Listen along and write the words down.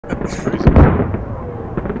That's crazy.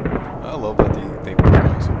 I love that they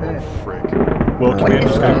guys. Oh, frick. Well, can we we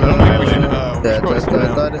should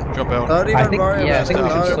jump out. Don't even worry about it.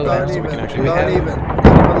 Don't even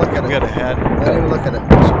look at it. We got a hat. Don't even look at it.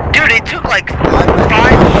 Dude, it took like 5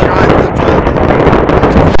 shots.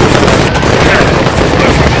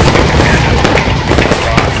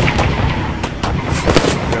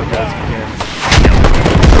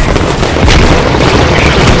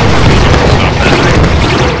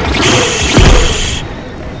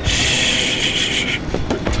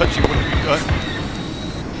 Touchy, what have you done?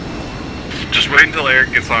 Just wait until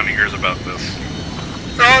Eric gets on ears about this.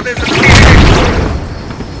 Oh, there's a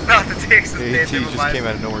T-Rex! No, the T-Rex is dead. AT just came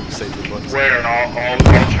out of nowhere to save the butt. Where? I'll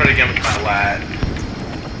try to get him with my lat.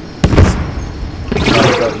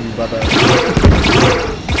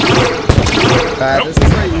 This is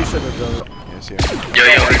what you should have done. Yes, yeah. Yo,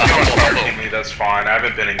 that's fine. I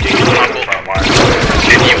haven't been engaged in the front line.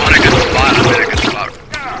 If you want a good spot, I'm in a good spot.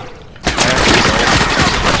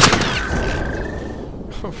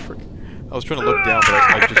 Oh, frick. I was trying to look down, but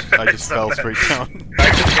I just fell straight down.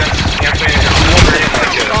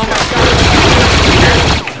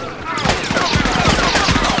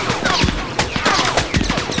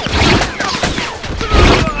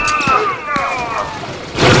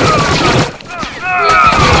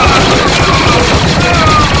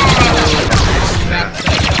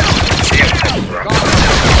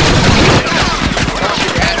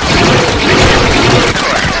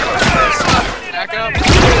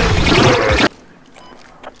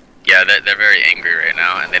 Yeah, they're very angry right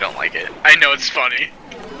now, and they don't like it. I know, it's funny.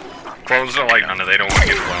 Clones don't like Hunter, they don't want to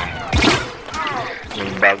get alone.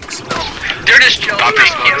 Bugs. They're just chilling.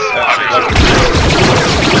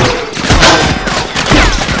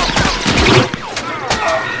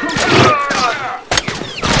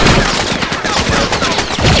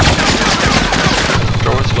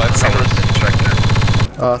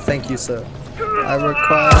 Thank you, sir. I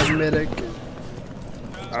require a medic.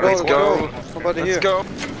 Let's go. Somebody here. Let's go.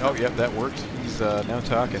 Oh, yep, that worked. He's now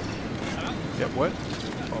talking. Yep, what?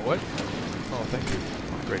 Oh, what? Oh, thank you.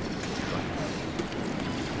 Oh, great.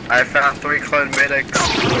 I found 3 clone medics.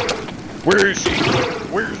 Where is she?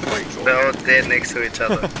 Where's Rachel? They're all dead next to each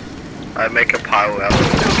other. I make a pile out of them.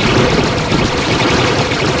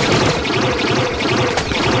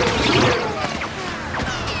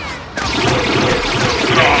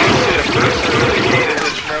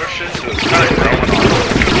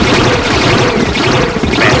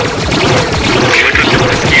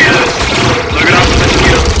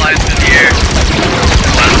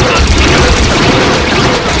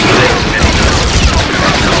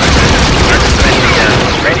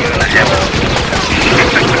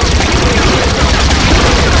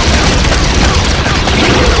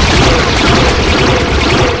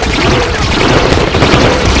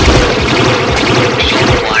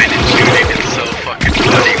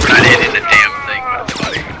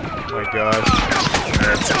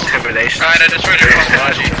 Alright, I just read it from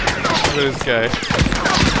Logi. Look at this guy.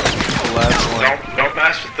 The last one. Don't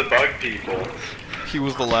mess with the bug people. He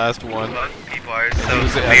was the last one. Bug people are so He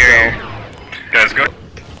was the weird. SL. Guys, go.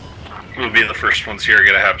 We'll be the first ones here.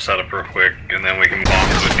 Get a hab set up real quick, and then we can bomb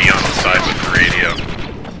would be on the side with the radio.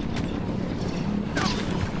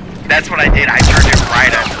 That's what I did. I turned it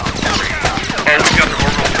right up. Oh, we got the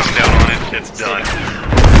orbital coming down on it. It's done.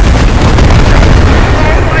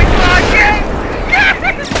 Oh my god, yes!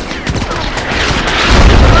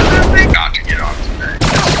 Got to get on today.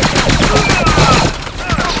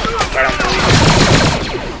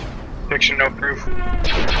 Fiction, no proof.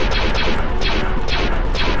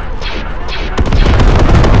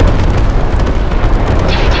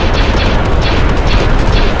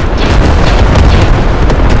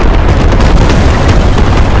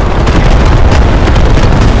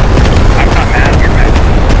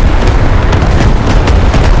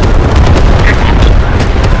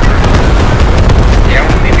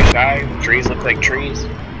 Trees look like trees.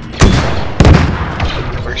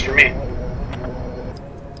 Works for me.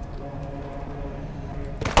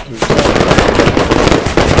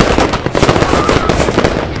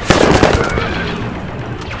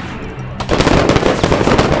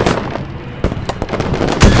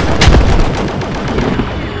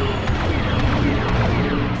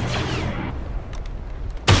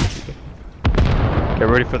 Get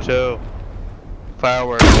ready for 2.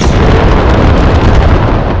 Fireworks.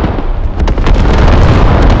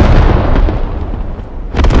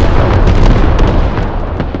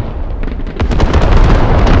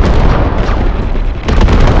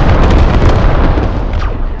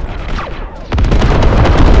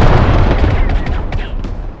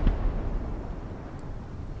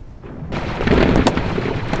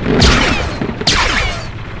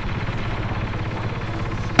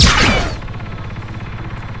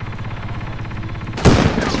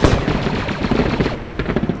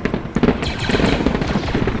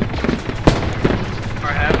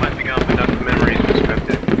 up enough memories to script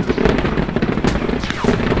it.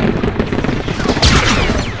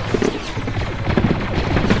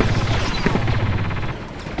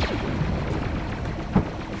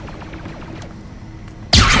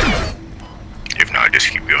 If not, just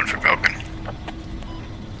keep going for Falcon.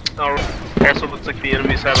 Also looks like the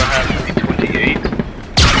enemies have a half P28.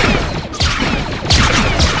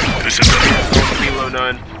 Who's this? Kilo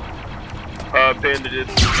 9. Bandited.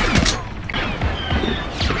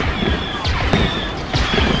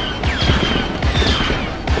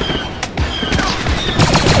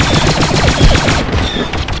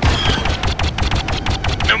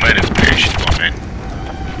 No man is perished, one man.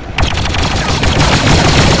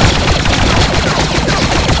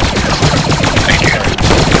 Thank you.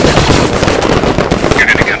 You're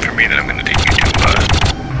gonna gun for me, then I'm gonna take you to,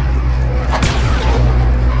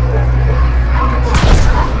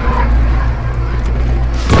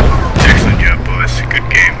 excellent job, boys. Good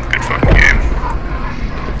game. Good fucking game.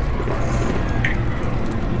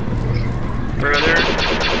 Brother.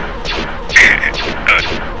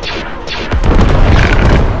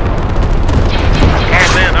 Oh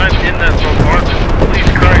man, I'm in that bombardment.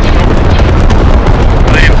 Please Christ, no.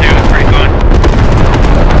 I am too, it's pretty fun.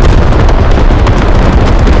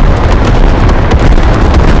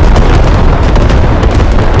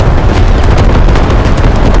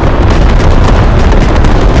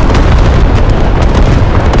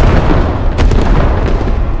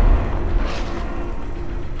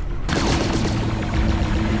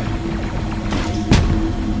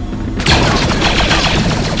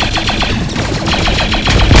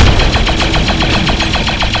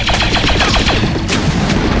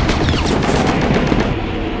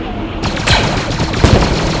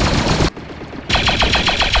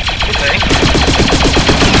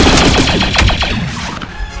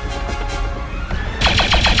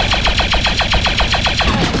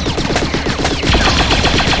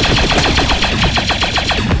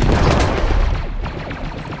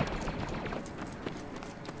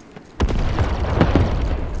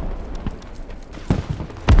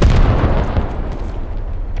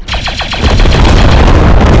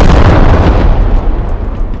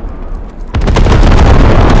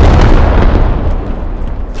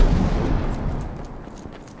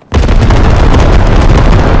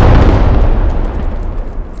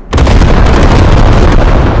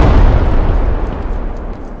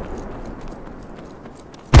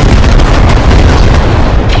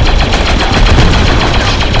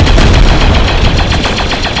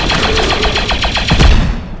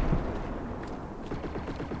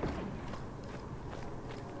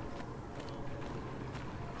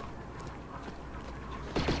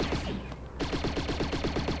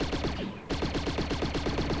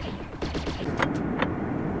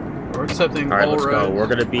 Alright, let's go. We're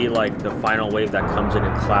gonna be like the final wave that comes in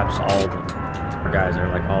and claps all of them. Our guys are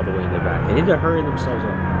like all the way in the back. They need to hurry themselves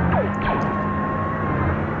up.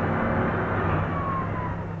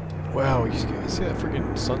 Wow, you see that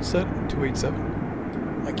freaking sunset in 287?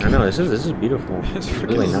 I know, this is beautiful. It's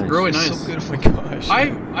really nice. Really nice. So good. Oh my gosh.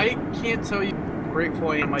 I can't tell you how grateful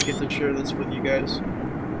I am I get to share this with you guys.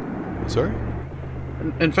 Sorry?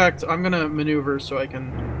 In fact, I'm gonna maneuver so I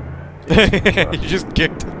can. You just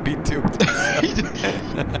kicked B2.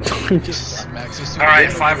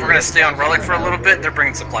 Alright, 5, we're gonna stay on Relic for a little bit. They're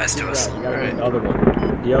bringing supplies to us. Alright. The other one.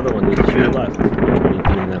 The other one, dude. To your left. I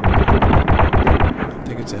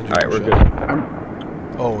think it's engine. Alright, we're shut.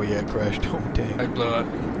 good. Oh yeah, it crashed. Oh dang. I blew it.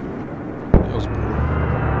 That was brutal.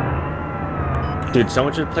 Dude,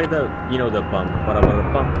 someone should play the, you know, the bum, bum,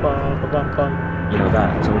 bum, bum, bum, bum. You know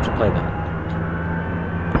that. Someone should play that.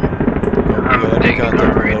 I'm digging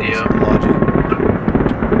our radio.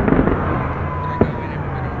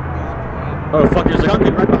 Oh fuck, there's a gun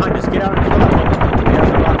right behind us. Get out and kill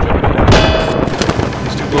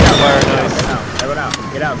These two bullets fire nice.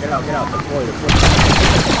 Get out. Get out. Deploy.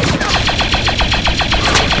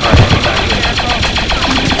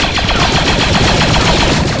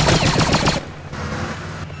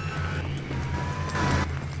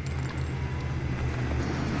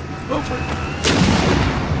 Go for it.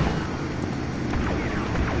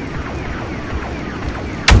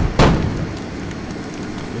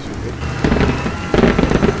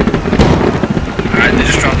 Alright, they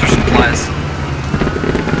just dropped their supplies.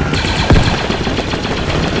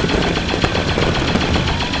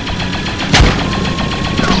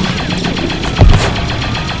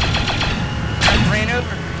 Ran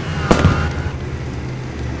over.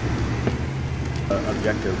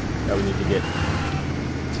 Objective that we need to get.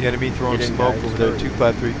 It's the enemy throwing Get in, smoke guys. over there.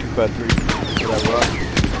 253, 253. That rock.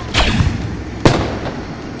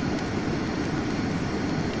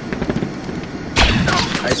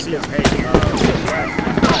 I see him. Hey,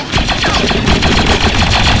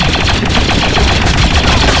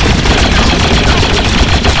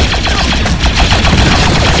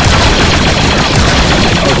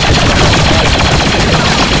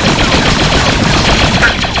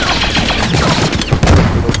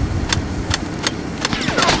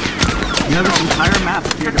 You have this entire map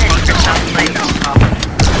of your departure south lane on top of it.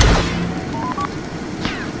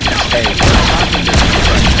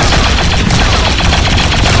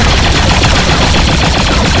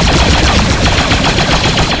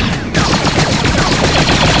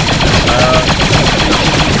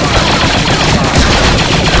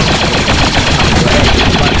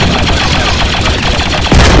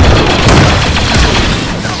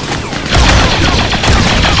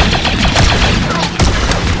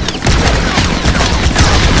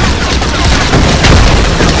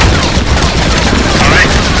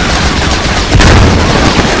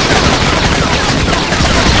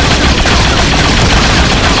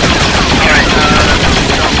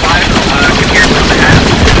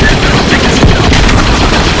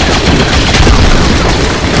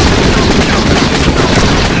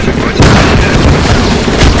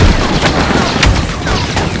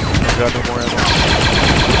 Got no more ammo.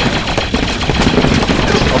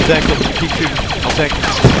 I'll tank him. Keep shooting. I'll tank him.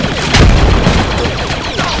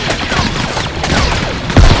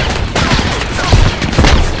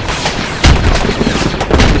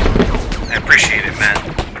 I appreciate it,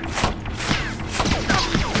 man.